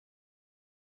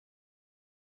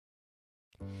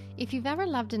If you've ever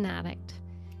loved an addict,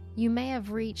 you may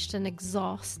have reached an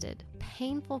exhausted,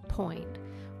 painful point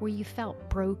where you felt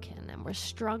broken and were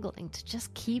struggling to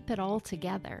just keep it all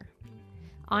together.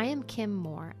 I am Kim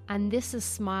Moore, and this is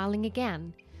Smiling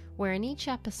Again, where in each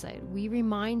episode we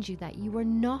remind you that you are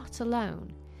not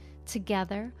alone.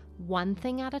 Together, one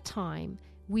thing at a time,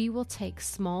 we will take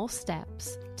small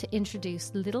steps to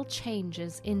introduce little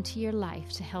changes into your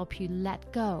life to help you let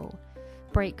go,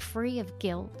 break free of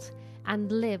guilt,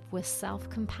 and live with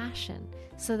self-compassion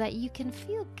so that you can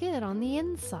feel good on the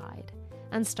inside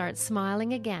and start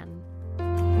smiling again.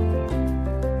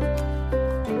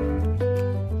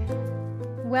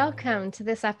 Welcome to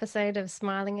this episode of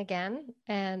Smiling Again,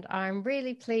 and I'm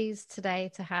really pleased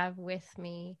today to have with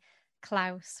me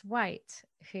Klaus White,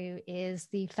 who is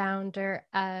the founder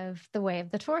of The Way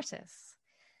of the Tortoise.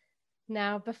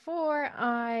 Now, before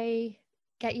I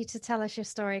get you to tell us your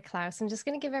story, Klaus, I'm just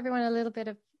going to give everyone a little bit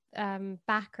of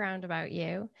background about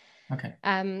you. Okay.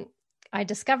 I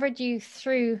discovered you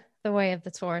through The Way of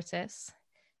the Tortoise,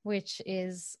 which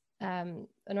is an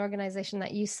organization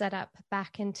that you set up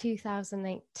back in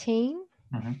 2018.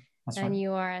 Mm-hmm. That's and right.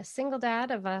 You are a single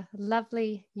dad of a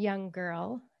lovely young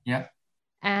girl. Yeah.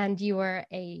 And you are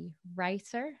a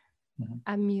writer,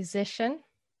 a musician.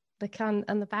 On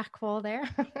the back wall there,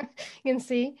 you can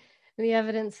see the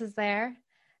evidence is there.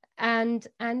 And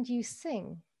you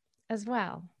sing as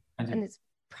well. And it's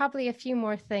probably a few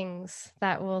more things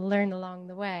that we'll learn along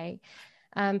the way.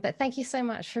 But thank you so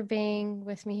much for being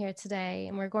with me here today.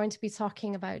 And we're going to be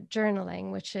talking about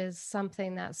journaling, which is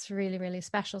something that's really, really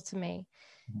special to me.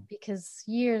 Because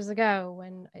years ago,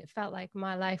 when it felt like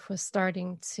my life was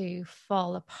starting to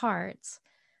fall apart,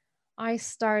 I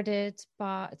started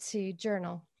to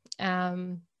journal,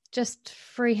 just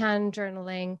freehand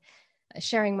journaling,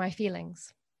 sharing my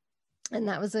feelings. And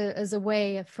that was as a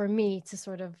way for me to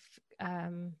sort of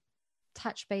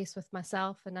touch base with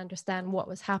myself and understand what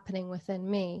was happening within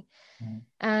me.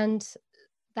 And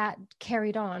that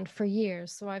carried on for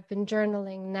years. So I've been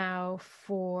journaling now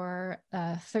for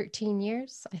 13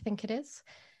 years, I think it is.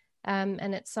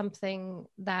 And it's something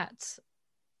that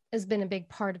has been a big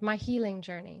part of my healing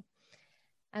journey.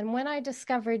 And when I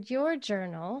discovered your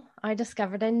journal, I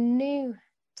discovered a new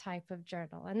type of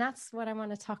journal. And that's what I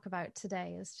want to talk about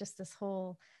today, is just this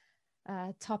whole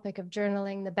topic of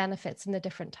journaling, the benefits and the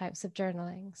different types of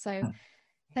journaling. So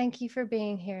thank you for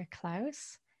being here,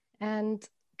 Klaus. And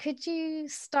could you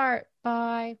start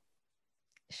by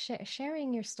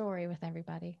sharing your story with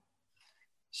everybody?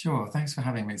 Sure. Thanks for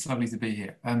having me. It's lovely to be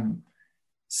here.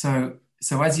 So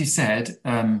as you said,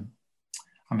 I'm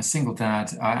a single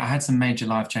dad. I had some major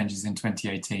life changes in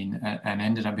 2018 and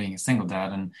ended up being a single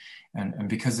dad. And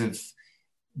because of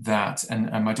that,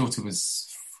 and my daughter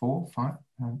was four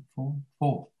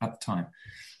at the time.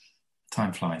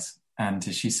 Time flies. And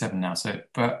she's 7 now.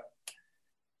 But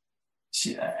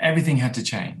everything had to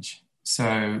change.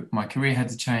 So my career had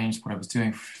to change. What I was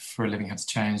doing for a living had to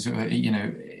change.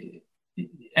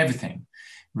 Everything,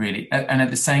 really. And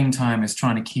at the same time as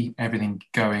trying to keep everything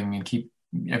going and keep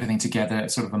everything together,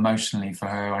 sort of emotionally for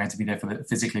her, I had to be there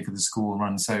physically for the school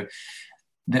run. So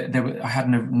I had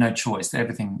no choice.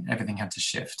 Everything had to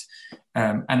shift.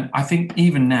 And I think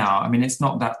even now, I mean, it's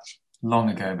not that long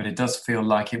ago, but it does feel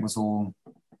like it was all.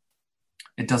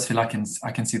 It does feel like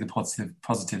I can see the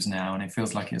positives now, and it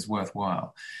feels like it's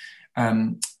worthwhile.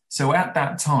 So at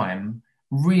that time,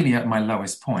 really at my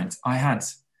lowest point,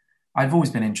 I've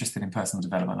always been interested in personal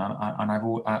development, and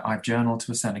I've journaled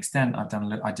to a certain extent.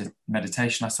 I did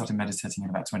meditation. I started meditating in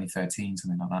about 2013,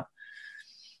 something like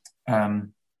that.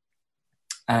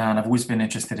 And I've always been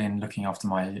interested in looking after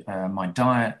my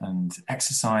diet and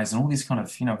exercise and all these kind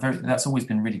of, that's always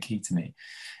been really key to me.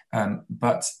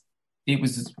 But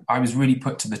I was really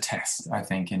put to the test, I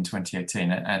think, in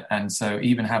 2018. And so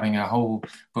even having a whole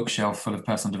bookshelf full of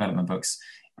personal development books,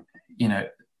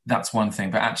 that's one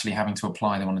thing, but actually having to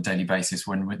apply them on a daily basis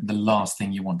when the last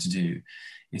thing you want to do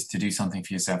is to do something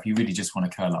for yourself. You really just want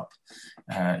to curl up,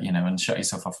 and shut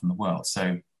yourself off from the world.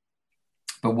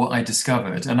 But what I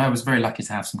discovered, and I was very lucky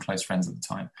to have some close friends at the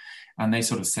time, and they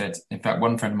sort of said, in fact,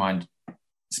 one friend of mine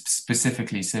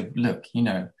specifically said, look, you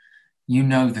know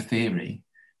the theory,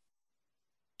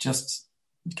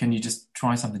 can you just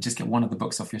try something, just get one of the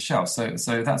books off your shelf? So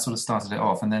that sort of started it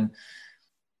off. And then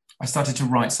I started to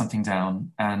write something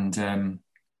down, and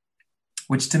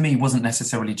which to me wasn't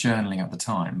necessarily journaling at the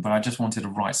time, but I just wanted to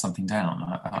write something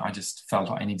down. I just felt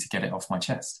like I need to get it off my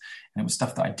chest. And it was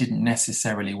stuff that I didn't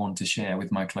necessarily want to share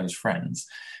with my close friends.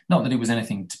 Not that it was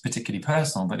anything particularly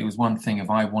personal, but it was one thing if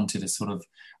I wanted to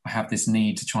I have this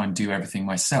need to try and do everything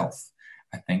myself.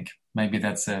 I think maybe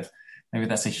that's Maybe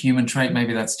that's a human trait.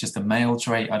 Maybe that's just a male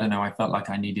trait. I don't know. I felt like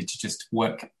I needed to just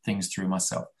work things through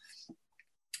myself.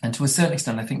 And to a certain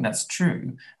extent, I think that's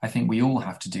true. I think we all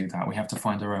have to do that. We have to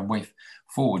find our own way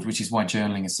forward, which is why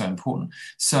journaling is so important.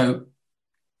 So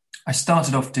I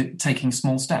started off taking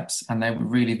small steps, and they were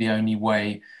really the only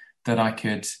way that I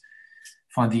could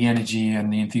find the energy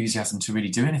and the enthusiasm to really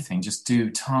do anything. Just do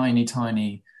tiny,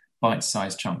 tiny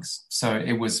bite-sized chunks. So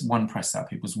it was one press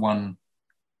up. It was one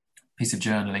piece of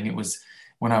journaling. It was,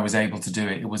 when I was able to do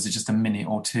it, it was just a minute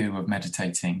or two of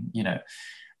meditating, you know,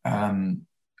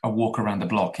 a walk around the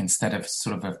block instead of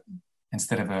a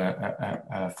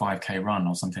 5K run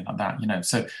or something like that, you know.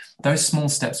 So those small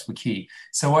steps were key.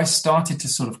 So I started to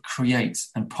sort of create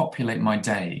and populate my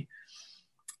day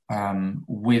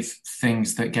with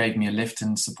things that gave me a lift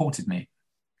and supported me.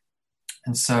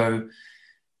 And so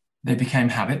they became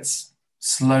habits.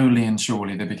 Slowly and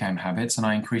surely they became habits, and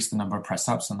I increased the number of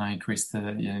press-ups, and I increased the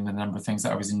number of things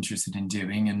that I was interested in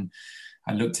doing. And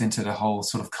I looked into the whole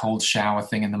sort of cold shower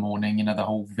thing in the morning, you know, the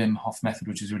whole Wim Hof method,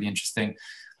 which is really interesting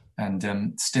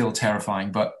and still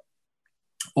terrifying. But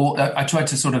I tried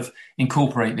to sort of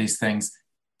incorporate these things,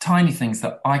 tiny things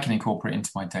that I can incorporate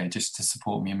into my day just to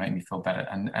support me and make me feel better.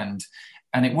 And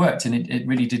it worked, and it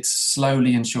really did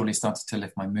slowly and surely started to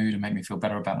lift my mood and make me feel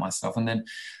better about myself. And then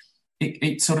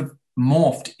it sort of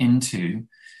morphed into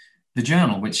the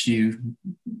journal, which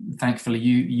thankfully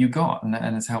you got, and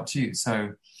has helped you.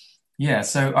 So yeah,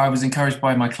 so I was encouraged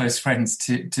by my close friends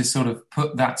to sort of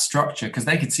put that structure, because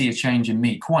they could see a change in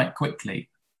me quite quickly.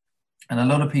 And a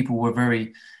lot of people were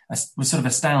sort of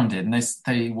astounded, and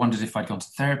they wondered if I'd gone to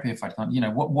therapy, if I'd gone, you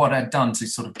know, what I'd done to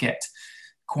sort of get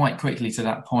quite quickly to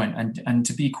that point, and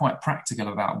to be quite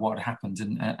practical about what had happened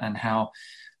and how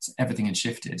everything had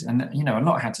shifted. And, you know, a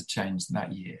lot had to change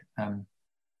that year. And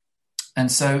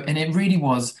it really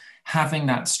was having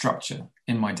that structure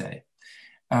in my day.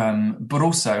 But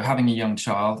also having a young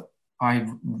child, I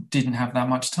didn't have that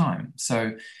much time.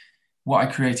 So what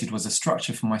I created was a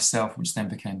structure for myself, which then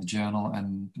became the journal.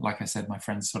 And like I said, my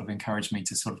friends sort of encouraged me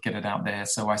to sort of get it out there.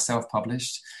 So I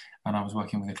self-published, and I was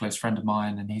working with a close friend of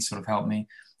mine, and he sort of helped me.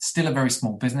 Still a very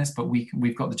small business, but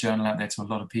we've got the journal out there to a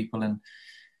lot of people. And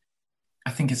I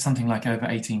think it's something like over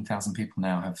 18,000 people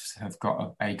now have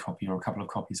got a copy or a couple of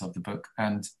copies of the book.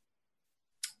 And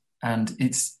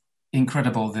it's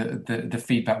incredible the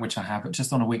feedback which I have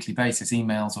just on a weekly basis,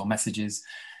 emails or messages,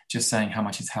 just saying how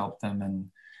much it's helped them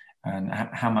and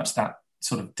how much that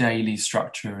sort of daily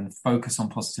structure and focus on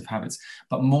positive habits.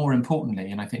 But more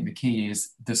importantly, and I think the key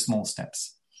is the small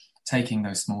steps, taking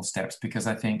those small steps, because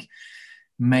I think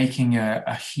making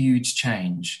a huge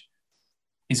change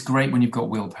is great when you've got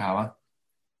willpower.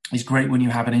 It's great when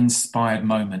you have an inspired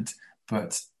moment,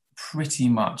 but pretty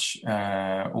much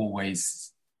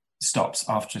always stops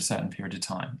after a certain period of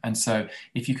time. And so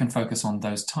if you can focus on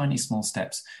those tiny small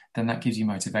steps, then that gives you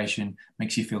motivation,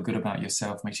 makes you feel good about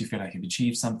yourself, makes you feel like you've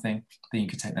achieved something, then you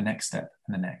can take the next step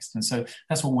and the next. And so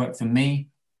that's what worked for me.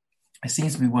 It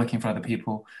seems to be working for other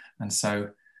people. And so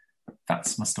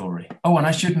that's my story. Oh, and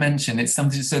I should mention, it's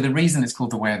something. So the reason it's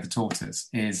called The Way of the Tortoise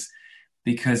is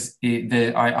because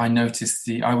I noticed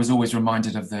I was always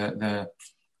reminded of the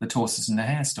tortoise and the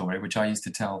hare story, which I used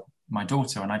to tell my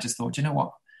daughter. And I just thought, you know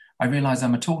what? I realize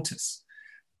I'm a tortoise.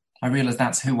 I realize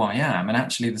that's who I am. And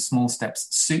actually the small steps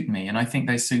suit me. And I think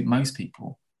they suit most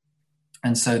people.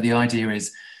 And so the idea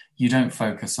is you don't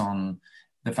focus on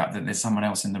the fact that there's someone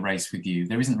else in the race with you.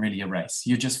 There isn't really a race.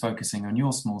 You're just focusing on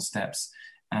your small steps,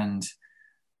 and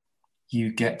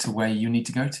you get to where you need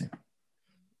to go to.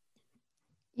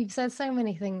 You've said so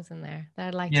many things in there that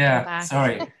I'd like to go back.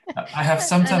 Sorry. I have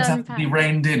sometimes have to be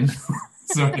reined in.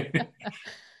 Sorry.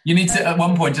 You need to, at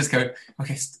one point, just go,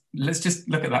 okay, let's just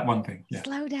look at that one thing. Yeah.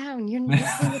 Slow down. You're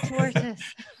not a tortoise.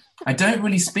 I don't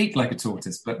really speak like a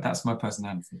tortoise, but that's my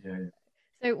personality. Yeah.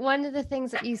 So one of the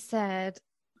things that you said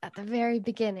at the very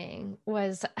beginning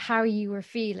was how you were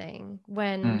feeling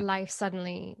when life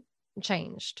suddenly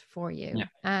changed for you. Yeah.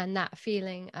 And that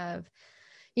feeling of,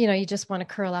 you know, you just want to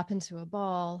curl up into a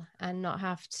ball and not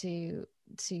have to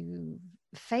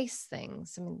face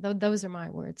things. I mean, those are my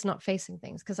words, not facing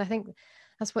things, because I think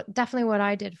that's definitely what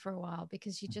I did for a while,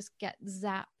 because you just get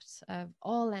zapped of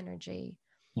all energy.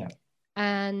 Yeah.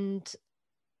 And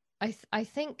I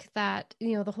think that,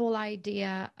 you know, the whole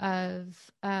idea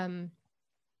of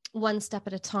one step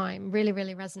at a time really,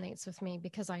 really resonates with me,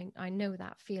 because I know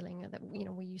that feeling that, you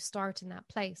know, where you start in that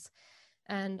place.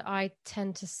 And I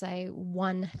tend to say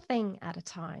one thing at a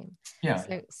time. Yeah.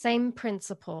 So same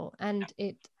principle. And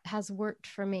it has worked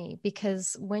for me,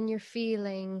 because when you're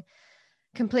feeling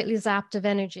completely zapped of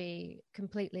energy,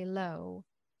 completely low,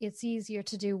 it's easier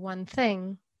to do one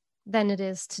thing than it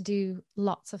is to do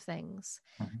lots of things.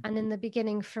 Mm-hmm. And in the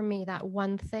beginning, for me, that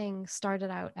one thing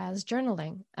started out as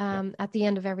journaling, at the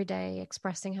end of every day,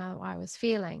 expressing how I was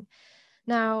feeling.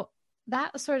 Now,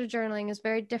 that sort of journaling is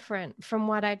very different from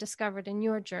what I discovered in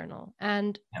your journal.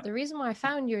 And the reason why I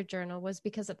found your journal was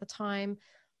because at the time,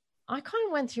 I kind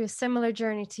of went through a similar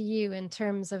journey to you in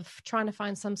terms of trying to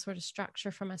find some sort of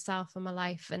structure for myself and my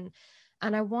life. And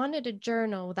I wanted a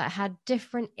journal that had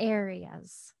different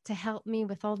areas to help me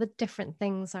with all the different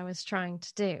things I was trying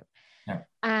to do. Yeah.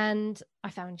 And I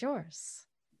found yours,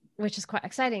 which is quite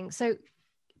exciting. So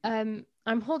I'm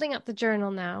holding up the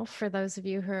journal now for those of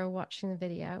you who are watching the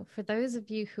video. For those of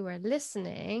you who are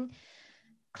listening,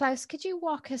 Klaus, could you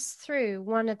walk us through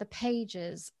one of the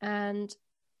pages and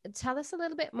tell us a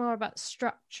little bit more about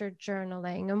structured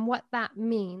journaling and what that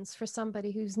means for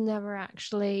somebody who's never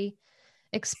actually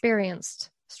experienced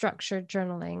structured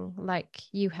journaling like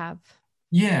you have?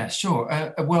 Yeah,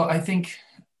 sure. Well, I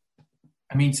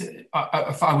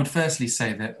would firstly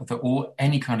say that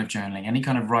any kind of journaling, any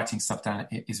kind of writing stuff down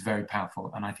is very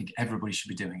powerful, and I think everybody should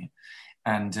be doing it.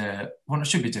 And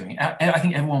should be doing it. I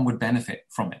think everyone would benefit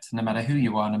from it, no matter who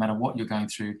you are, no matter what you're going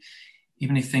through.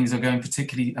 Even if things are going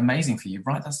particularly amazing for you,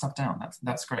 write that stuff down.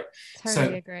 That's great.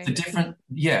 Totally agree.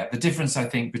 The difference I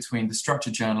think between the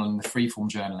structured journal and the freeform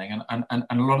journaling, and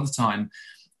a lot of the time,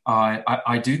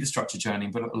 I do the structured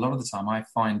journaling, but a lot of the time I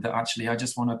find that actually I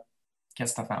just want to get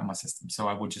stuff out of my system, so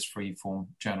I would just freeform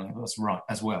journaling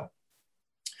as well.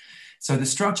 So the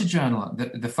structured journal,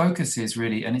 the focus is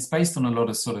really, and it's based on a lot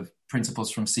of sort of principles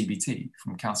from CBT,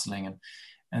 from counseling,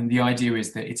 and the idea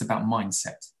is that it's about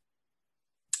mindset.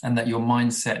 And that your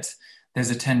mindset, there's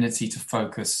a tendency to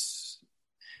focus,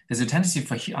 there's a tendency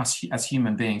for us as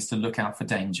human beings to look out for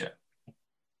danger,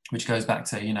 which goes back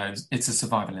to, it's a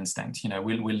survival instinct.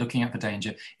 We're looking at the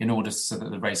danger in order so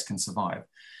that the race can survive.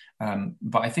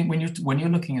 But I think when you're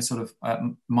looking at sort of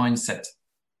mindset,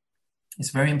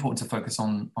 it's very important to focus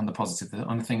on the positive,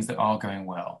 on the things that are going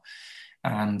well.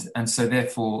 And so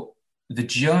therefore, the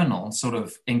journal sort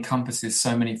of encompasses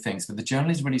so many things, but the journal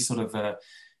is really sort of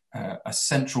a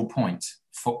central point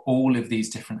for all of these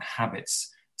different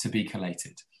habits to be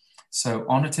collated. So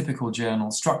on a typical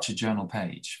structured journal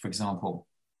page, for example,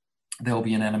 there'll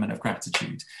be an element of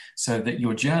gratitude, so that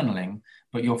you're journaling,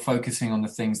 but you're focusing on the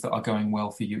things that are going well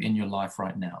for you in your life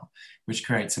right now, which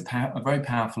creates a very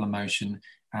powerful emotion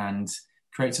and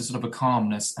creates a sort of a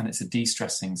calmness, and it's a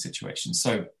de-stressing situation.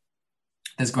 So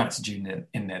there's gratitude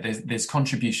in there. There's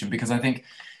contribution, because I think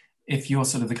if you're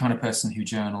sort of the kind of person who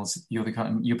journals, you're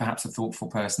perhaps a thoughtful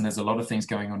person. There's a lot of things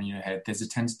going on in your head. There's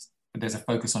a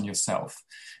focus on yourself.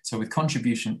 So with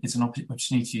contribution, it's an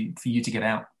opportunity for you to get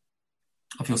out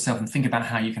of yourself and think about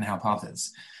how you can help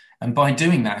others. And by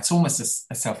doing that, it's almost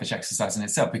a selfish exercise in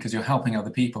itself, because you're helping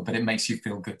other people, but it makes you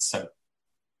feel good. So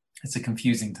it's a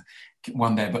confusing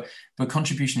one there, but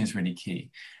contribution is really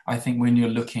key. I think when you're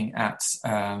looking at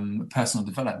personal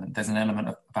development, there's an element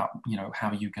about,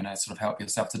 how you're going to sort of help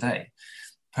yourself today.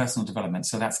 Personal development.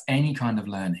 So that's any kind of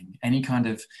learning,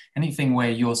 anything where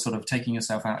you're sort of taking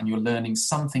yourself out and you're learning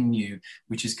something new,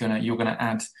 which is you're going to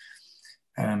add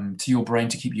to your brain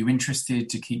to keep you interested,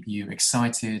 to keep you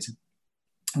excited,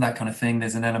 that kind of thing.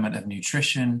 There's an element of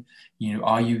nutrition.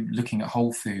 Are you looking at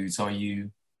whole foods? Are you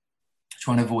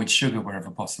trying to avoid sugar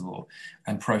wherever possible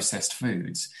and processed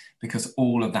foods? Because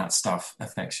all of that stuff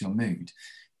affects your mood.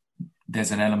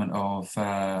 There's an element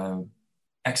of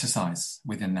exercise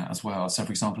within that as well. So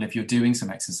for example, if you're doing some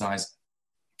exercise,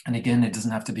 and again, it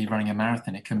doesn't have to be running a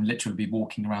marathon, it can literally be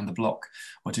walking around the block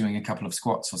or doing a couple of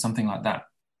squats or something like that.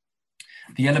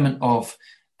 The element of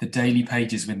the daily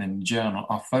pages within the journal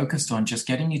are focused on just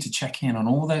getting you to check in on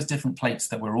all those different plates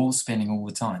that we're all spinning all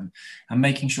the time, and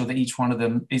making sure that each one of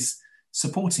them is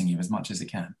supporting you as much as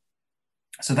it can.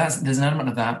 So there's an element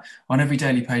of that. On every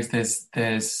daily page,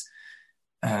 there's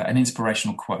an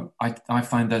inspirational quote. I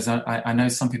find those, I know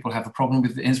some people have a problem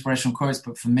with the inspirational quotes,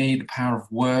 but for me, the power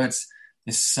of words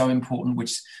is so important,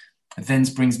 which then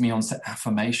brings me on to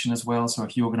affirmation as well. So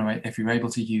if you're able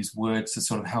to use words to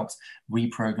sort of help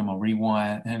reprogram or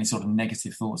rewire any sort of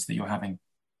negative thoughts that you're having,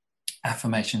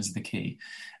 affirmations are the key.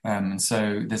 And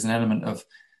so there's an element of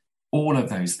all of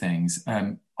those things.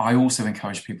 I also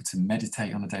encourage people to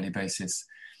meditate on a daily basis.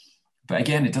 But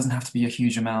again, it doesn't have to be a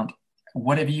huge amount.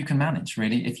 Whatever you can manage,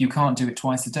 really. If you can't do it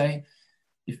twice a day,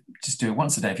 just do it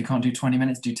once a day. If you can't do 20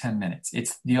 minutes, do 10 minutes.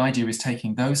 The idea is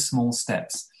taking those small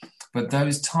steps. But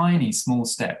those tiny, small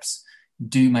steps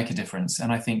do make a difference.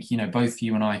 And I think, both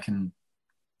you and I can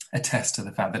attest to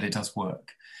the fact that it does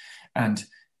work. And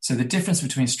so the difference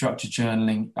between structured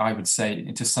journaling, I would say,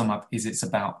 to sum up, is it's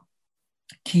about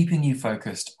keeping you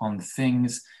focused on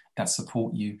things that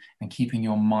support you and keeping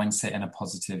your mindset in a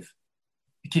positive,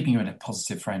 keeping you in a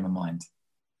positive frame of mind.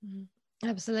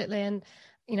 Absolutely. And,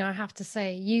 I have to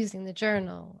say, using the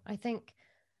journal, I think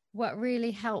what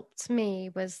really helped me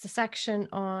was the section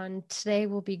on today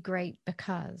will be great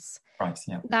because right,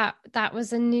 yeah. That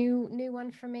was a new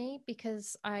one for me,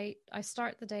 because I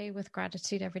start the day with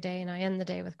gratitude every day and I end the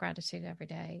day with gratitude every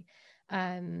day.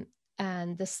 And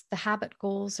the habit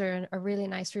goals are a really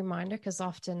nice reminder, because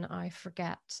often I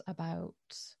forget about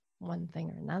one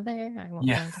thing or another. I won't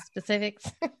go into specifics.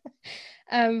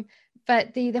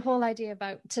 But the whole idea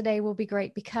about today will be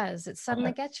great because it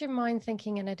suddenly gets your mind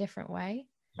thinking in a different way.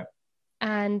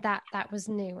 And that was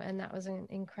new, and that was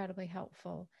incredibly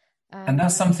helpul. And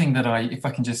that's something that if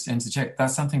I can just interject,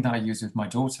 that's something that I use with my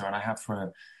daughter, and I have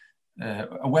for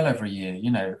well over a year,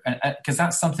 because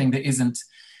that's something that isn't,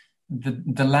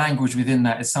 the language within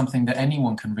that is something that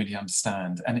anyone can really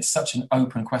understand. And it's such an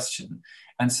open question.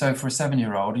 And so for a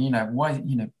 7-year-old, why,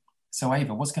 so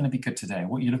Ava, what's going to be good today?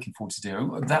 What are you looking forward to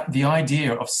do? That the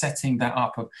idea of setting that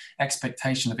up, of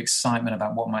expectation, of excitement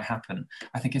about what might happen,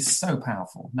 I think is so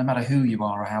powerful, no matter who you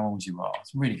are or how old you are.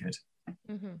 It's really good.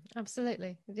 Mm-hmm.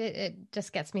 Absolutely. It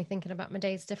just gets me thinking about my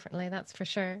days differently. That's for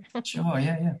sure. Sure.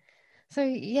 Yeah. So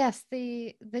yes,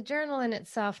 the journal in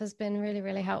itself has been really,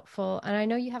 really helpful. And I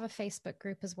know you have a Facebook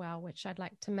group as well, which I'd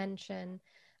like to mention,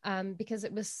 because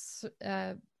it was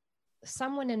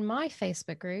someone in my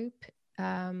Facebook group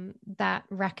that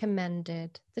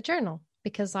recommended the journal,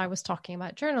 because I was talking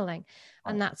about journaling,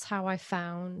 and that's how I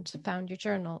found your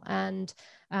journal. And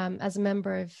as a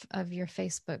member of your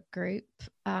Facebook group,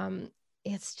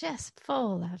 it's just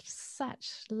full of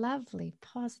such lovely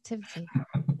positivity.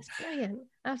 It's brilliant.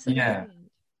 Absolutely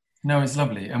brilliant. No, it's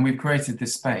lovely. And we've created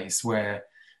this space where,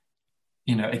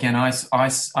 again, I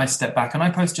step back and I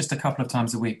post just a couple of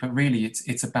times a week, but really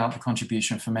it's about the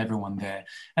contribution from everyone there.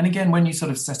 And again, when you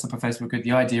sort of set up a Facebook group,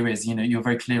 the idea is, you're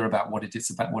very clear about what it's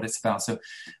about. So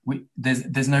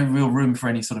there's no real room for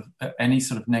any sort of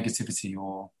negativity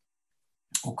or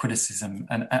criticism.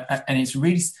 And it's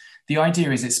really, the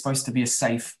idea is it's supposed to be a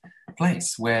safe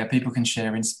place where people can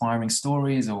share inspiring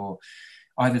stories, or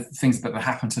either things that have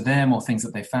happened to them or things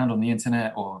that they found on the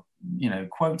internet, or,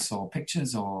 quotes or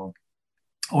pictures, or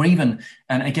even,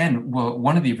 and again, well,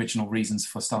 one of the original reasons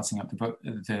for starting up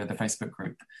the Facebook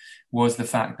group was the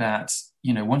fact that,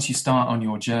 once you start on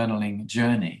your journaling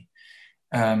journey,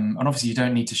 and obviously you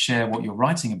don't need to share what you're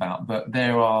writing about, but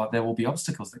there will be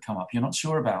obstacles that come up. You're not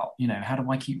sure about, how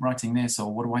do I keep writing this,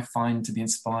 or what do I find to be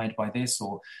inspired by this,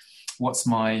 or what's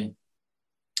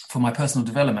for my personal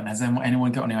development, has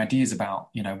anyone got any ideas about,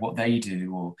 what they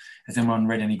do, or has anyone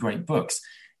read any great books?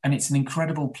 And it's an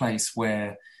incredible place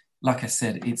where, like I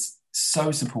said, it's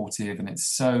so supportive and it's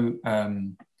so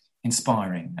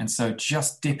inspiring. And so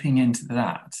just dipping into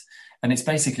that, and it's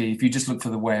basically, if you just look for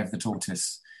the Way of the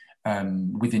Tortoise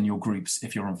within your groups,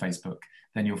 if you're on Facebook,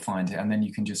 then you'll find it. And then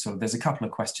you can just there's a couple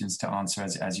of questions to answer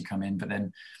as you come in, but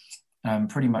then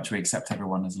pretty much we accept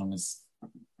everyone as long as,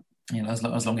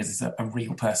 as long as it's a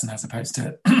real person as opposed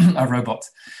to a robot.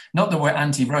 Not that we're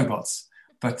anti-robots,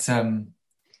 but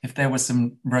if there were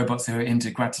some robots who are into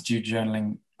gratitude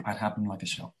journaling, I'd have them like a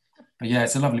shot. But yeah,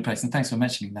 it's a lovely place, and thanks for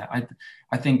mentioning that.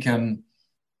 I think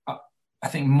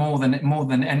more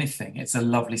than anything, it's a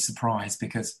lovely surprise,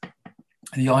 because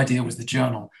the idea was the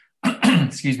journal.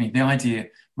 Excuse me. The idea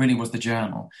really was the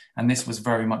journal, and this was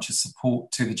very much a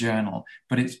support to the journal.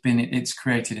 But it's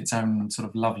created its own sort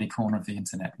of lovely corner of the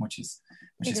internet, which is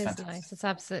fantastic. Nice. It's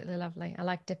absolutely lovely. I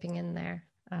like dipping in there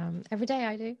every day.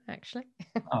 I do, actually.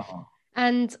 Oh.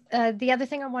 And the other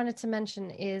thing I wanted to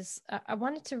mention is I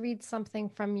wanted to read something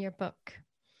from your book.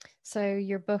 So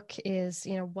your book is,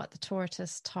 What the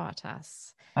Tortoise Taught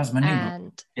Us. That's my new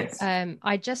book. Yes.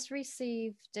 I just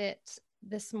received it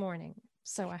this morning,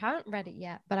 so I haven't read it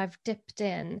yet, but I've dipped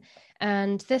in,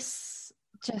 and this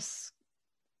just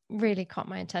really caught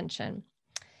my attention.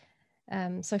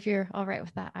 So if you're all right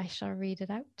with that, I shall read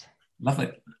it out.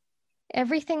 Lovely.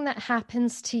 Everything that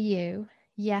happens to you,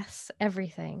 yes,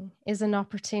 everything, is an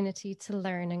opportunity to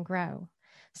learn and grow.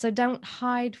 So don't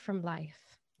hide from life.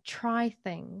 Try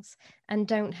things and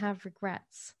don't have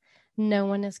regrets. No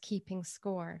one is keeping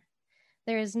score.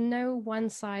 There is no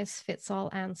one-size-fits-all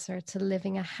answer to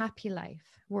living a happy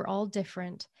life. We're all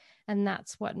different, and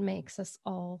that's what makes us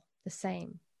all the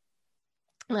same.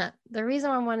 Now, the reason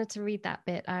I wanted to read that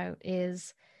bit out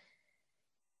is,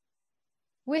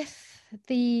 with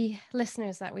the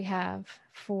listeners that we have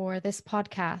for this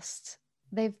podcast,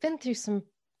 they've been through some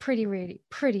pretty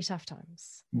tough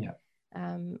times. Yeah.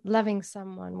 Loving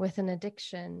someone with an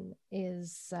addiction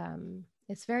is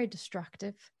It's very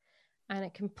destructive, and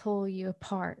it can pull you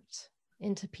apart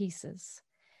into pieces.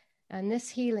 And this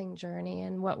healing journey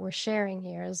and what we're sharing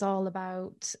here is all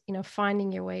about,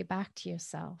 finding your way back to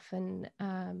yourself, and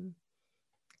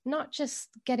not just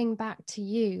getting back to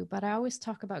you, but I always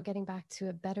talk about getting back to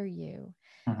a better you.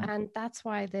 Mm-hmm. And that's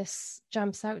why this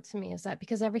jumps out to me, is that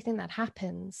because everything that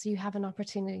happens, you have an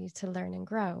opportunity to learn and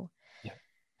grow. Yeah.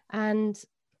 And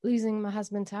losing my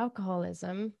husband to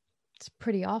alcoholism, it's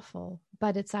pretty awful,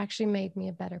 but it's actually made me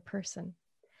a better person.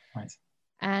 Right.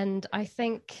 And I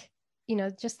think,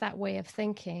 just that way of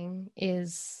thinking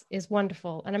is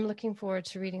wonderful. And I'm looking forward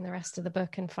to reading the rest of the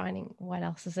book and finding what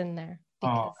else is in there.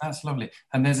 Oh, that's lovely.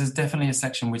 And there's definitely a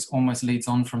section which almost leads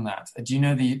on from that. Do you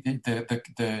know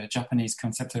the Japanese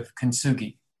concept of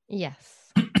kintsugi?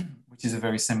 Yes. Which is a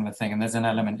very similar thing. And there's an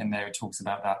element in there that talks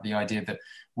about that, the idea that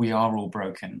we are all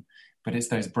broken, but it's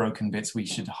those broken bits we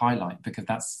should highlight, because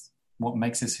that's what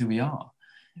makes us who we are.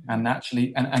 And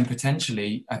actually, and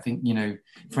potentially, I think,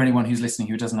 for anyone who's listening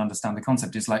who doesn't understand the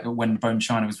concept, it's like when bone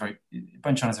china is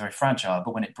very fragile,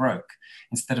 but when it broke,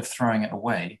 instead of throwing it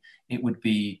away, it would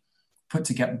be put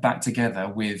back together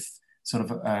with sort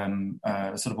of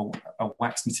a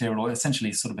wax material, or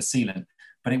essentially sort of a sealant,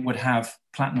 but it would have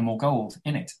platinum or gold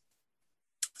in it.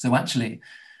 So actually,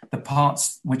 the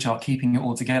parts which are keeping it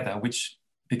all together, which,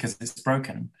 because it's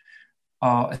broken,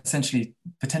 are essentially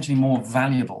potentially more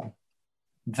valuable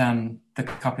than the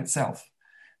cup itself.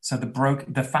 So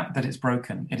the fact that it's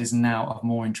broken, it is now of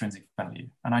more intrinsic value.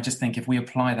 And I just think if we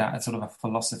apply that as sort of a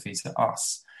philosophy to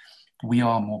us, we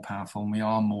are more powerful and we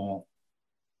are more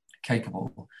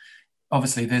capable.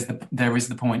 Obviously, there is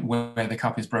the point where the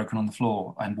cup is broken on the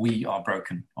floor and we are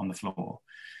broken on the floor.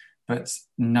 But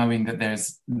knowing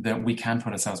that we can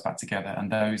put ourselves back together,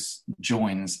 and those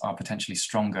joins are potentially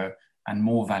stronger and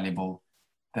more valuable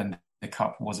than the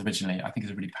cup was originally, I think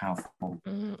is a really powerful.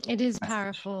 It is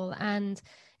powerful. And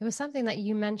it was something that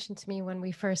you mentioned to me when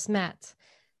we first met,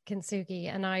 kintsugi,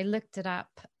 and I looked it up.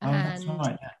 That's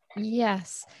right.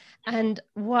 Yes. And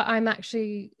what I'm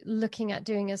actually looking at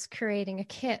doing is creating a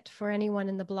kit for anyone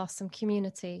in the Blossom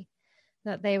community,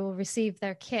 that they will receive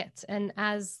their kit. And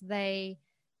as they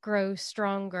grow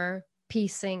stronger,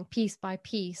 piece by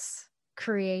piece,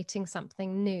 creating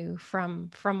something new from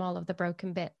all of the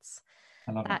broken bits.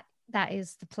 I love it. That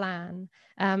is the plan.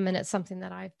 And it's something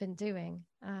that I've been doing.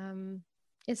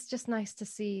 It's just nice to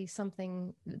see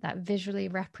something that visually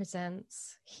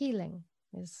represents healing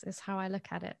is how I look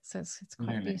at it. So it's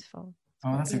quite beautiful.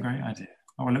 That's a great idea.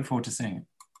 I look forward to seeing it.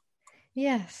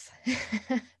 Yes.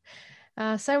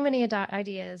 So many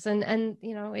ideas. And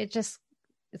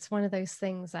it's one of those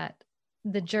things that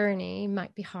the journey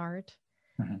might be hard.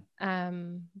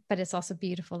 Mm-hmm. But it's also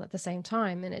beautiful at the same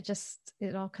time, and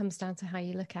it all comes down to how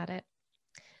you look at it.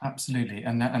 Absolutely,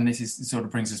 and this is sort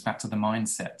of brings us back to the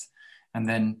mindset. And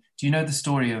then, do you know the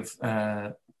story of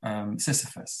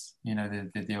Sisyphus?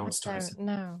 The old story.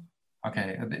 No.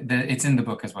 Okay, it's in the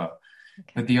book as well.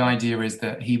 Okay. But the idea is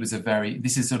that he was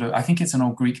I think it's an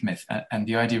old Greek myth, and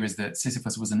the idea is that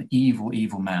Sisyphus was an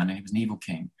evil man, and he was an evil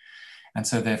king. And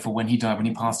so therefore, when he died, when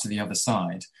he passed to the other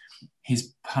side,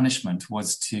 his punishment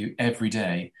was to every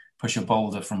day push a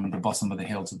boulder from the bottom of the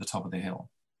hill to the top of the hill.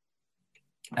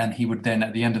 And he would then,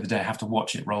 at the end of the day, have to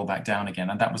watch it roll back down again.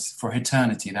 And that was for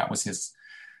eternity. That was his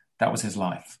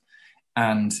life.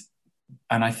 And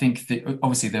I think that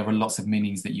obviously there are lots of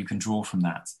meanings that you can draw from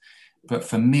that. But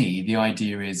for me, the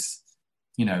idea is,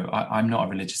 I'm not a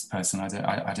religious person.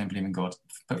 I don't believe in God.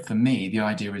 But for me, the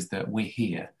idea is that we're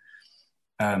here.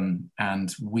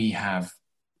 And we have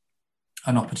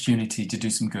an opportunity to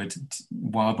do some good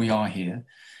while we are here,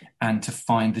 and to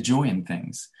find the joy in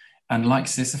things. And like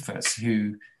Sisyphus,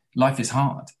 who life is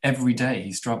hard. Every day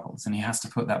he struggles, and he has to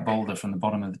put that boulder from the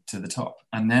bottom to the top,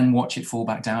 and then watch it fall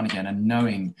back down again, and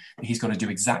knowing that he's got to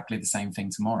do exactly the same thing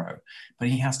tomorrow. But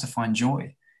he has to find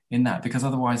joy in that, because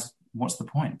otherwise, what's the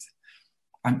point?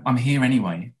 I'm here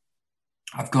anyway.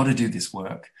 I've got to do this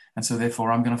work. And so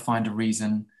therefore, I'm going to find a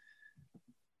reason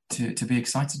to be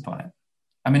excited by it.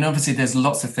 I mean, obviously, there's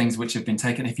lots of things which have been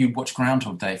taken. If you watch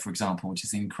Groundhog Day, for example, which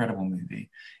is an incredible movie,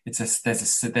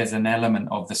 there's an element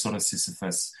of the sort of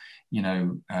Sisyphus,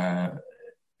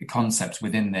 concept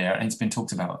within there, and it's been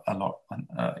talked about a lot.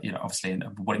 Obviously,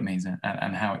 what it means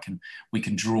and how we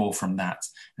can draw from that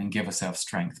and give ourselves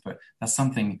strength. But that's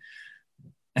something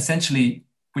essentially,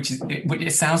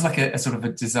 it sounds like a sort of a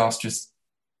disastrous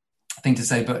thing to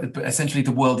say, but essentially,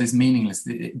 the world is meaningless.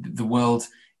 The world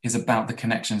is about the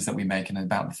connections that we make and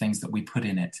about the things that we put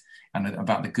in it and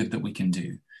about the good that we can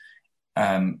do.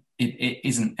 It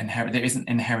isn't inherent. There isn't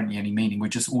inherently any meaning.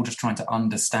 We're all just trying to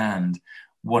understand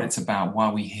what it's about, why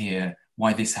we're here,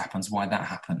 why this happens, why that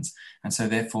happens. And so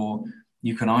therefore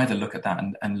you can either look at that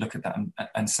and look at that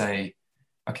and say,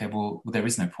 okay, well, there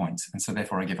is no point, and so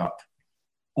therefore I give up.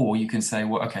 Or you can say,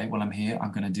 well, okay, well, I'm here,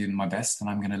 I'm going to do my best, and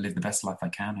I'm going to live the best life I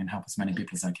can and help as many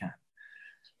people as I can.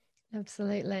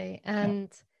 Absolutely. And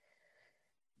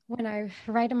when I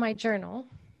write in my journal,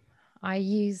 I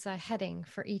use a heading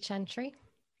for each entry.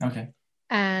 Okay.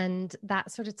 And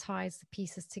that sort of ties the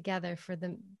pieces together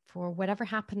for whatever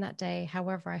happened that day,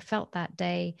 however I felt that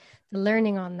day, the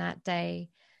learning on that day.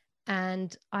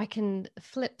 And I can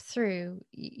flip through,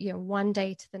 one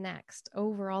day to the next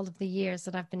over all of the years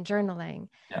that I've been journaling.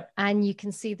 Yeah. And you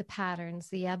can see the patterns,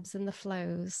 the ebbs and the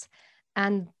flows,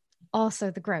 and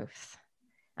also the growth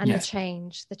and the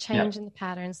change in the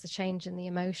patterns, the change in the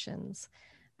emotions.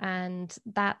 And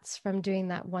that's from doing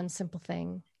that one simple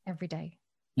thing every day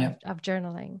of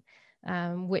journaling,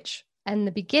 which in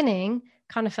the beginning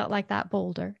kind of felt like that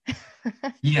boulder.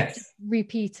 Yes.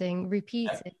 repeating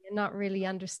and not really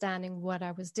understanding what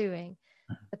I was doing.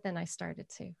 But then I started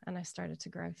to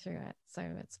grow through it. So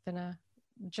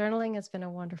journaling has been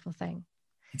a wonderful thing.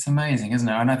 It's amazing, isn't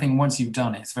it? And I think once you've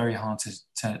done it, it's very hard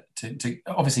to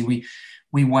obviously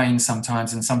we wane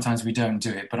sometimes and sometimes we don't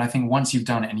do it. But I think once you've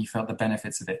done it and you felt the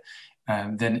benefits of it,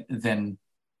 then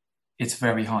it's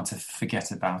very hard to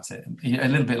forget about it. A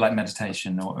little bit like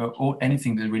meditation or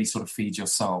anything that really sort of feeds your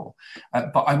soul.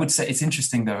 But I would say it's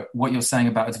interesting though, what you're saying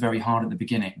about it's very hard at the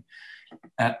beginning.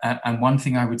 And one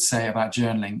thing I would say about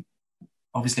journaling,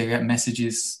 obviously I get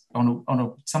messages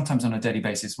sometimes on a daily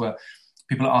basis where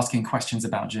people are asking questions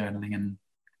about journaling and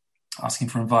asking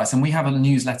for advice. And we have a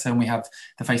newsletter and we have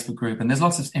the Facebook group and there's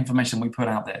lots of information we put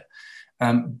out there.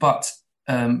 But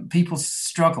people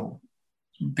struggle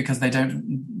because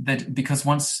because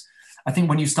once, I think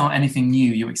when you start anything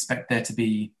new, you expect there to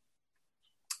be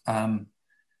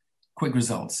quick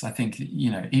results. I think,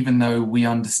 even though we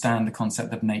understand the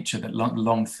concept of nature, that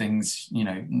long things,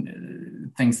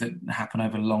 things that happen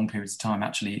over long periods of time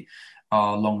actually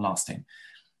are long lasting.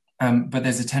 But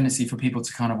there's a tendency for people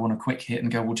to kind of want a quick hit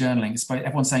and go, well, journaling,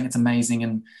 everyone's saying it's amazing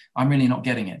and I'm really not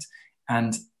getting it.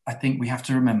 And I think we have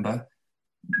to remember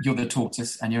you're the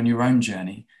tortoise and you're on your own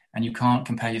journey and you can't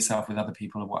compare yourself with other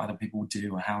people or what other people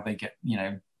do or how they get,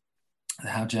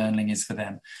 how journaling is for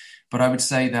them. But I would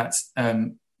say that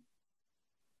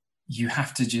you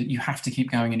have to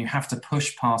keep going and you have to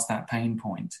push past that pain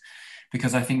point,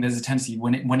 because I think there's a tendency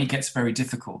when it gets very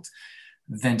difficult,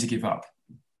 then to give up.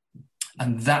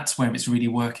 And that's where it's really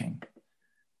working.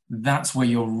 That's where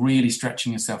you're really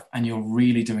stretching yourself and you're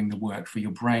really doing the work for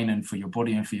your brain and for your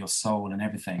body and for your soul and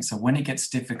everything. So when it gets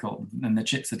difficult and the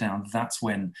chips are down, that's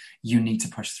when you need to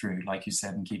push through, like you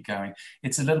said, and keep going.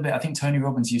 It's a little bit, I think Tony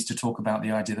Robbins used to talk about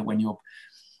the idea that when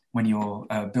you're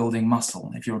building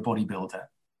muscle, if you're a bodybuilder,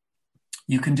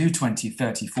 you can do 20,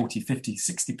 30, 40, 50,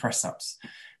 60 press-ups.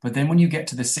 But then when you get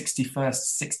to the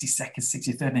 61st, 62nd,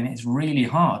 63rd, and it's really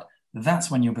hard, that's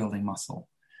when you're building muscle.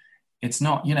 It's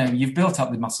not, you've built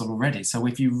up the muscle already. So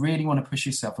if you really want to push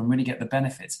yourself and really get the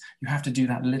benefits, you have to do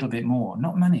that a little bit more.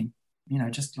 Not many,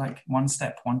 just like one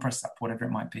step, one press up, whatever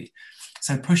it might be.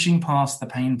 So pushing past the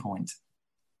pain point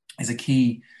is a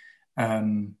key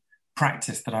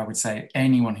practice that I would say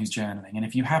anyone who's journaling. And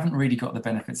if you haven't really got the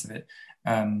benefits of it,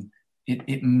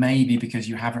 it may be because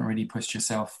you haven't really pushed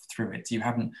yourself through it.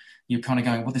 You're kind of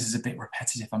going, well, this is a bit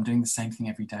repetitive. I'm doing the same thing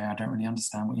every day. I don't really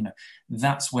understand what,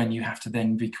 that's when you have to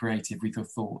then be creative with your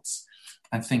thoughts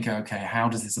and think, okay, how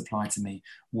does this apply to me?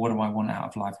 What do I want out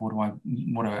of life? What do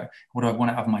I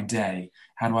want out of my day?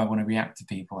 How do I want to react to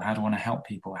people? How do I want to help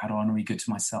people? How do I want to be good to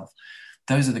myself?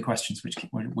 Those are the questions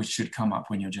which should come up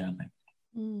when you're journaling.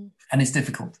 And it's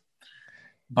difficult,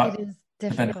 but it is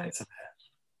difficult. The benefits are there.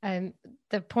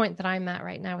 The point that I'm at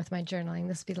right now with my journaling,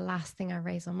 this will be the last thing I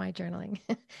raise on my journaling,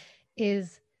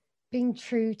 is being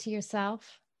true to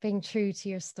yourself, being true to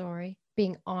your story,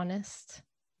 being honest,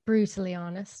 brutally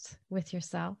honest with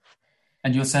yourself.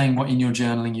 And you're saying what in your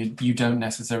journaling, you don't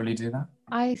necessarily do that?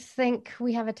 I think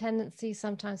we have a tendency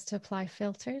sometimes to apply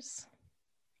filters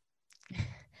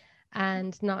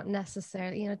and not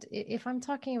necessarily, if I'm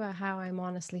talking about how I'm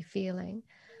honestly feeling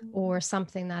or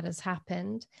something that has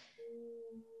happened,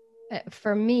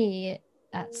 for me,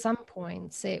 at some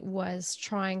points, it was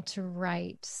trying to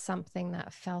write something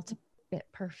that felt a bit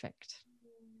perfect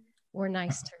or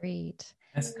nice to read.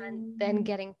 Yes. And then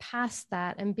getting past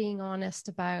that and being honest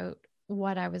about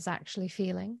what I was actually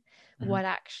feeling, what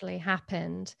actually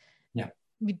happened. Yeah.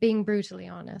 Being brutally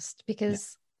honest,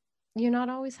 because you're not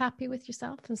always happy with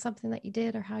yourself and something that you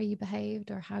did or how you behaved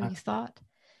or how you thought.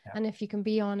 Yeah. And if you can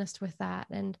be honest with that,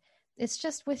 and it's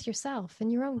just with yourself in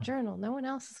your own journal, no one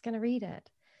else is going to read it.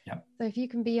 Yeah. So if you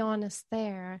can be honest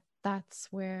there, that's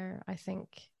where I think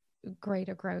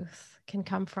greater growth can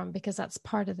come from, because that's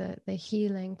part of the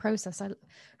healing process. I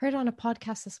heard on a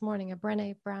podcast this morning, a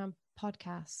Brené Brown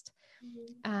podcast,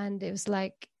 and it was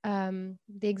like the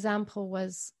example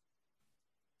was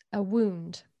a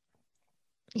wound,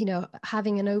 you know,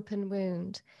 having an open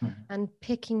wound and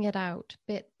picking it out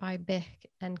bit by bit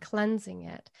and cleansing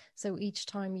it. So each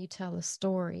time you tell a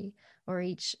story, or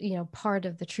each, you know, part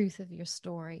of the truth of your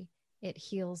story, it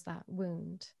heals that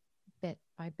wound bit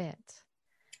by bit.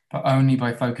 But only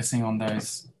by focusing on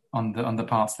those, on the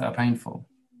parts that are painful.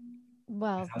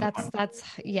 Well, that's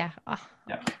yeah.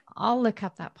 Yeah. I'll look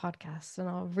up that podcast and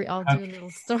I'll do a little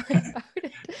story about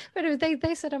it. But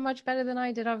they said it much better than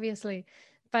I did, obviously.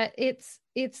 But it's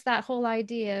that whole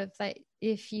idea of that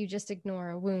if you just ignore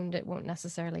a wound, it won't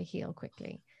necessarily heal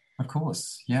quickly. Of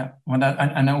course, yeah. Well,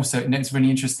 and also it's really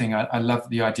interesting. I love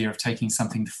the idea of taking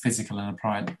something physical and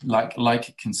applying it, like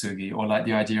kintsugi, or like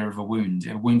the idea of a wound.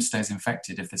 A wound stays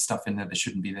infected if there's stuff in there that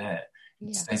shouldn't be there.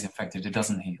 It stays infected. It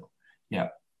doesn't heal. Yeah,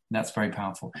 that's very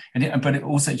powerful. But it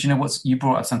also, do you know you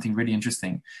brought up something really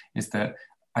interesting, is that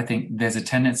I think there's a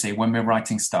tendency when we're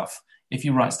writing stuff, if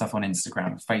you write stuff on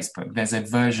Instagram, Facebook, there's a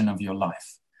version of your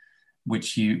life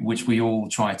which we all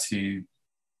try to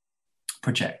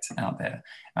project out there.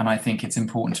 And I think it's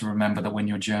important to remember that when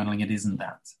you're journaling, it isn't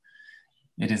that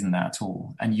at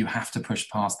all. And you have to push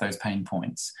past those pain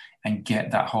points and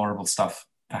get that horrible stuff,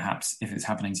 perhaps if it's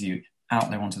happening to you, out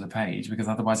there onto the page, because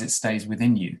otherwise it stays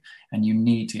within you, and you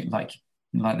need to, like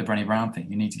the Brené Brown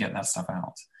thing, you need to get that stuff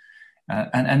out.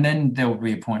 And then there will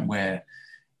be a point where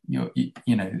you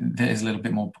know, there's a little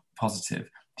bit more positive.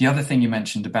 The other thing you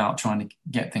mentioned about trying to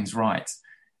get things right,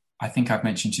 I think I've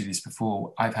mentioned to you this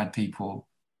before. I've had people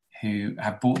who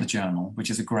have bought the journal, which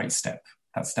is a great step.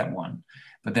 That's step one.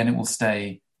 But then it will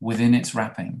stay within its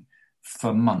wrapping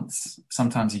for months,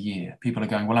 sometimes a year. People are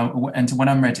going, when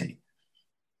I'm ready,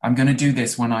 I'm going to do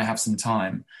this when I have some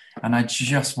time. And I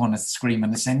just want to scream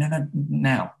and say, no,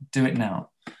 now, do it now.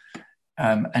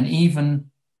 And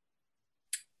even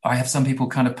I have some people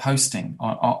kind of posting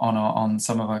on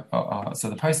some of our so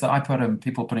the posts that I put and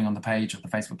people putting on the page, or the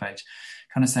Facebook page,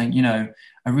 kind of saying, you know,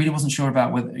 I really wasn't sure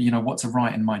about whether, you know, what to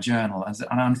write in my journal.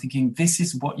 And I'm thinking, this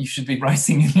is what you should be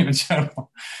writing in your journal.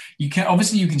 You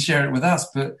can share it with us,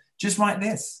 but just write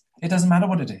this. It doesn't matter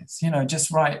what it is, you know,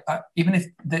 just write, even if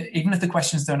the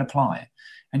questions don't apply,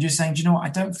 and just saying, do you know what, I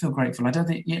don't feel grateful. I don't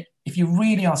think, if you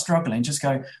really are struggling, just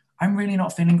go, I'm really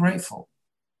not feeling grateful.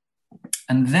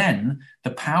 And then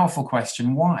the powerful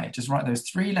question, why? Just write those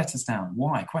 3 letters down.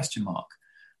 Why? Question mark.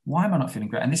 Why am I not feeling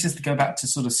great? And this is to go back to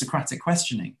sort of Socratic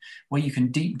questioning, where you can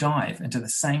deep dive into the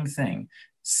same thing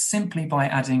simply by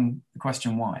adding the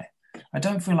question why. I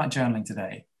don't feel like journaling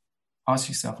today. Ask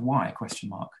yourself why? Question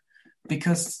mark.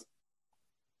 Because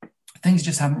things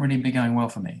just haven't really been going well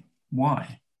for me.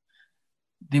 Why?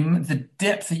 The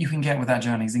depth that you can get with that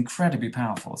journaling is incredibly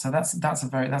powerful. So that's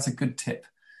a good tip,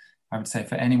 I would say,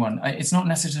 for anyone. It's not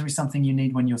necessarily something you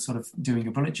need when you're sort of doing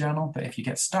a bullet journal, but if you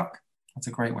get stuck, that's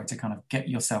a great way to kind of get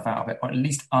yourself out of it, or at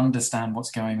least understand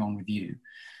what's going on with you.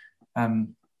 I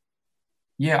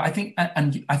think at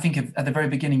the very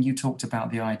beginning, you talked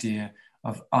about the idea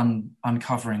of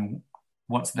uncovering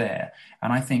what's there.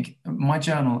 And I think my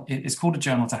journal is called A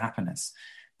Journal to Happiness,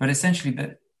 but essentially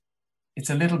that it's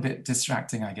a little bit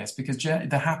distracting, I guess, because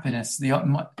the happiness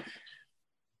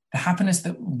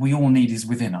that we all need is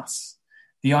within us.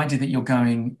 The idea that you're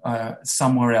going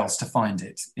somewhere else to find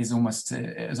it is almost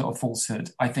a sort of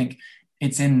falsehood. I think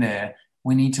it's in there.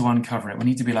 We need to uncover it. We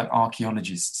need to be like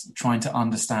archaeologists, trying to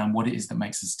understand what it is that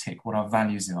makes us tick, what our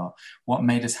values are, what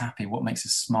made us happy, what makes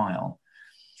us smile.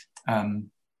 And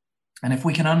if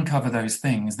we can uncover those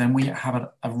things, then we have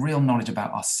a real knowledge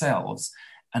about ourselves,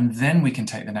 and then we can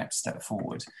take the next step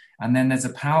forward. And then there's a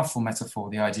powerful metaphor,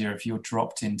 the idea if you were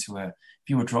dropped into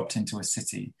a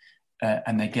city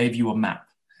and they gave you a map,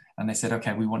 and they said,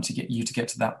 okay, we want to get you to get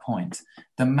to that point.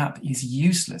 The map is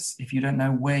useless if you don't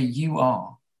know where you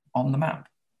are on the map.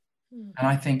 And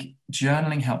I think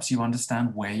journaling helps you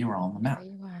understand where you are on the map.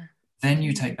 Then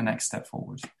you take the next step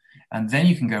forward. And then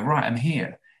you can go, right, I'm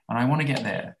here and I want to get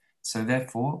there. So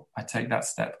therefore, I take that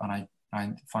step and I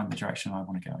find the direction I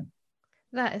want to go in.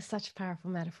 That is such a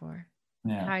powerful metaphor.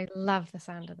 Yeah. I love the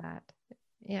sound of that.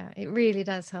 Yeah, it really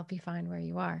does help you find where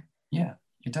you are. Yeah,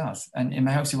 it does. And it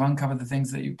helps you uncover the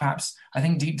things that you perhaps, I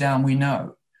think deep down we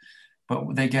know,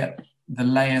 but they get the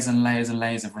layers and layers and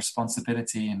layers of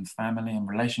responsibility and family and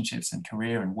relationships and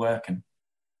career and work and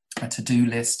a to-do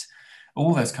list,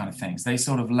 all those kind of things. They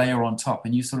sort of layer on top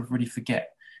and you sort of really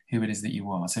forget who it is that you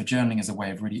are. So journaling is a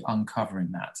way of really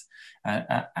uncovering that.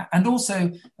 And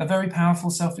also a very powerful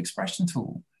self-expression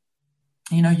tool.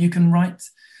 You know, you can write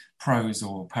prose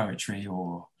or poetry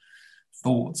or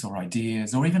thoughts or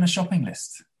ideas or even a shopping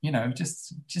list. You know,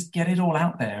 just get it all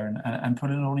out there and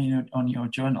put it all on your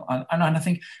journal. And I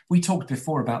think we talked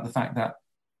before about the fact that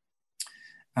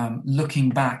looking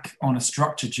back on a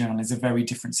structured journal is a very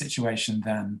different situation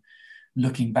than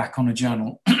looking back on a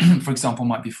journal, for example,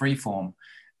 might be freeform.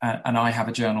 And I have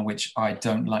a journal which I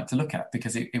don't like to look at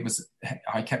because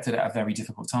I kept it at a very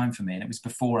difficult time for me. And it was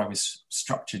before I was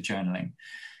structured journaling.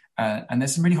 And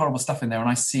there's some really horrible stuff in there. And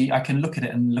I can look at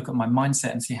it and look at my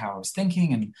mindset and see how I was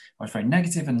thinking. And I was very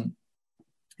negative, and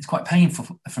it's quite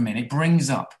painful for me. And it brings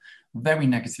up very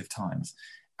negative times.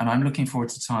 And I'm looking forward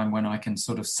to a time when I can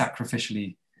sort of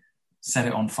sacrificially set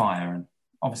it on fire, and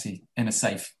obviously in a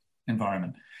safe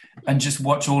environment, and just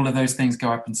watch all of those things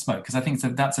go up in smoke. Because I think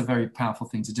that's a very powerful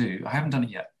thing to do. I haven't done it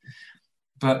yet.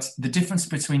 But the difference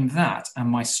between that and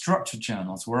my structured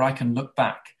journals, where I can look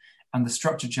back, and the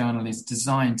structured journal is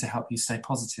designed to help you stay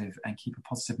positive and keep a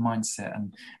positive mindset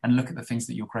and look at the things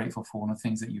that you're grateful for and the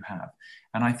things that you have.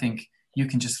 And I think you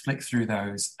can just flick through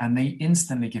those and they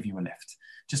instantly give you a lift.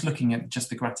 Just looking at just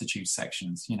the gratitude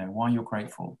sections, you know, why you're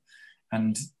grateful.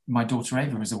 And my daughter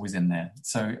Ava is always in there.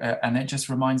 So, and it just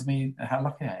reminds me how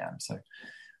lucky I am.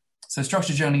 So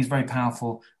structured journaling is very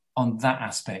powerful on that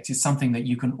aspect. It's something that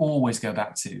you can always go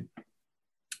back to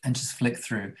and just flick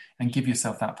through and give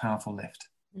yourself that powerful lift.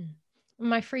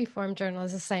 My freeform journal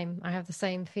is the same. I have the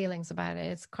same feelings about it.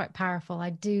 It's quite powerful. I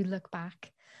do look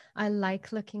back. I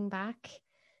like looking back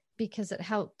because it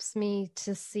helps me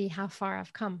to see how far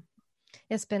I've come.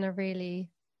 It's been a really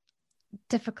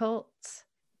difficult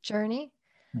journey,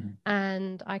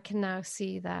 and I can now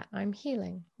see that I'm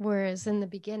healing. Whereas in the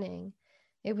beginning,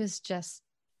 it was just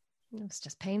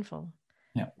painful.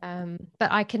 Yeah.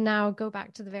 But I can now go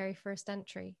back to the very first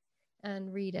entry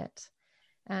and read it.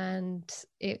 And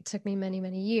it took me many,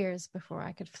 many years before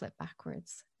I could flip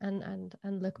backwards and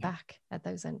look back at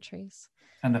those entries.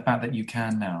 And the fact that you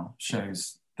can now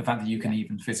shows, the fact that you can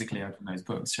even physically open those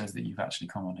books shows that you've actually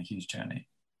come on a huge journey.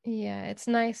 Yeah, it's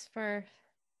nice for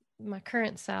my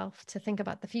current self to think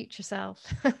about the future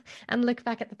self and look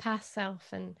back at the past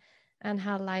self and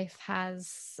how life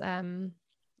has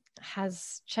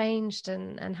changed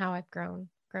and how I've grown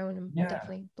and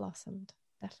definitely blossomed.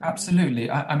 Definitely. Absolutely.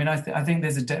 I mean, I think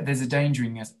there's a danger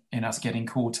in us getting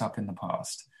caught up in the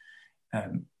past.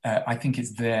 I think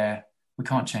it's there. We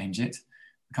can't change it.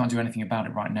 We can't do anything about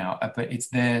it right now. But it's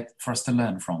there for us to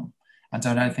learn from. And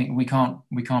so I don't think we can't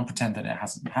pretend that it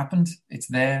hasn't happened. It's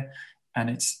there, and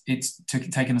it's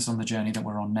taken us on the journey that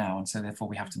we're on now. And so therefore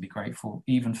we have to be grateful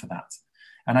even for that.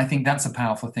 And I think that's a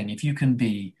powerful thing. If you can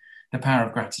be the power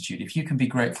of gratitude, if you can be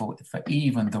grateful for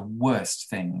even the worst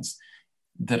things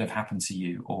that have happened to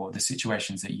you, or the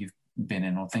situations that you've been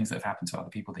in, or things that have happened to other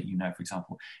people that you know, for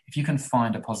example, if you can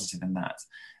find a positive in that,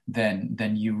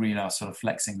 then you really are sort of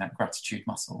flexing that gratitude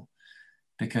muscle.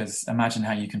 Because imagine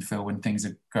how you can feel when things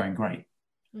are going great.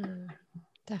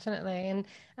 Definitely. And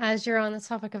as you're on the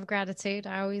topic of gratitude,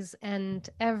 I always end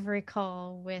every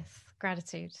call with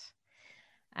gratitude.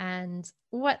 And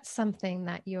what's something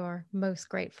that you're most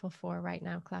grateful for right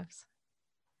now, Klaus?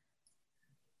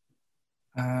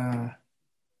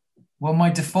 Well,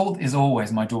 my default is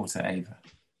always my daughter, Ava.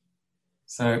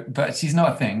 So, but she's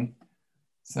not a thing.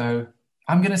 So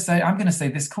I'm going to say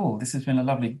this call. This has been a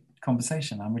lovely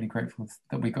conversation. I'm really grateful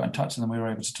that we got in touch and we were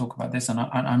able to talk about this. And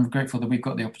I'm grateful that we've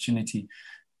got the opportunity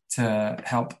to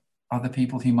help other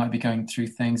people who might be going through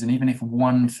things. And even if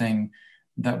one thing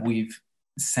that we've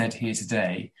said here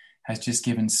today has just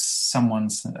given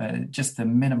someone's just a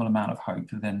minimal amount of hope,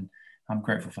 then I'm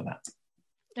grateful for that.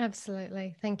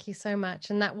 Absolutely. Thank you so much.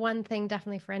 And that one thing,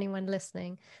 definitely for anyone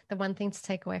listening, the one thing to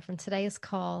take away from today's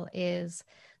call is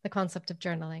the concept of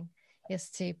journaling, is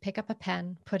to pick up a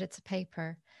pen, put it to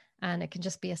paper, and it can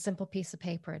just be a simple piece of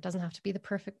paper. It doesn't have to be the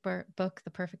perfect book,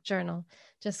 the perfect journal.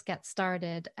 Just get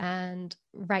started and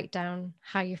write down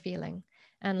how you're feeling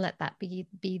and let that be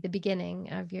the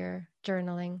beginning of your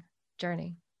journaling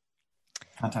journey.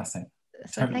 Fantastic.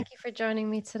 So thank you for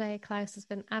joining me today, Klaus. It's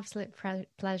been an absolute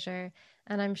pleasure.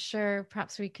 And I'm sure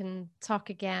perhaps we can talk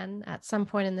again at some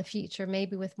point in the future,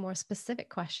 maybe with more specific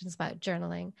questions about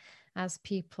journaling as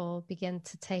people begin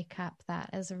to take up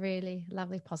that as a really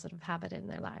lovely positive habit in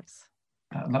their lives.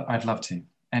 I'd love to,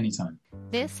 anytime.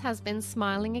 This has been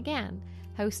Smiling Again,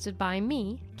 hosted by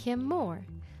me, Kim Moore.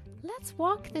 Let's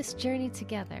walk this journey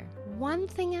together, one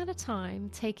thing at a time,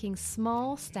 taking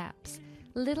small steps,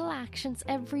 little actions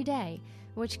every day,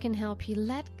 which can help you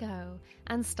let go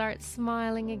and start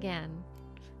smiling again.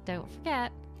 don't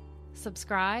forget,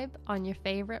 subscribe on your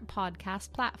favorite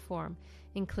podcast platform,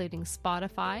 including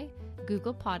Spotify,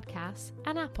 Google Podcasts,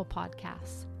 and Apple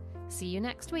Podcasts. See you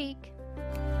next week.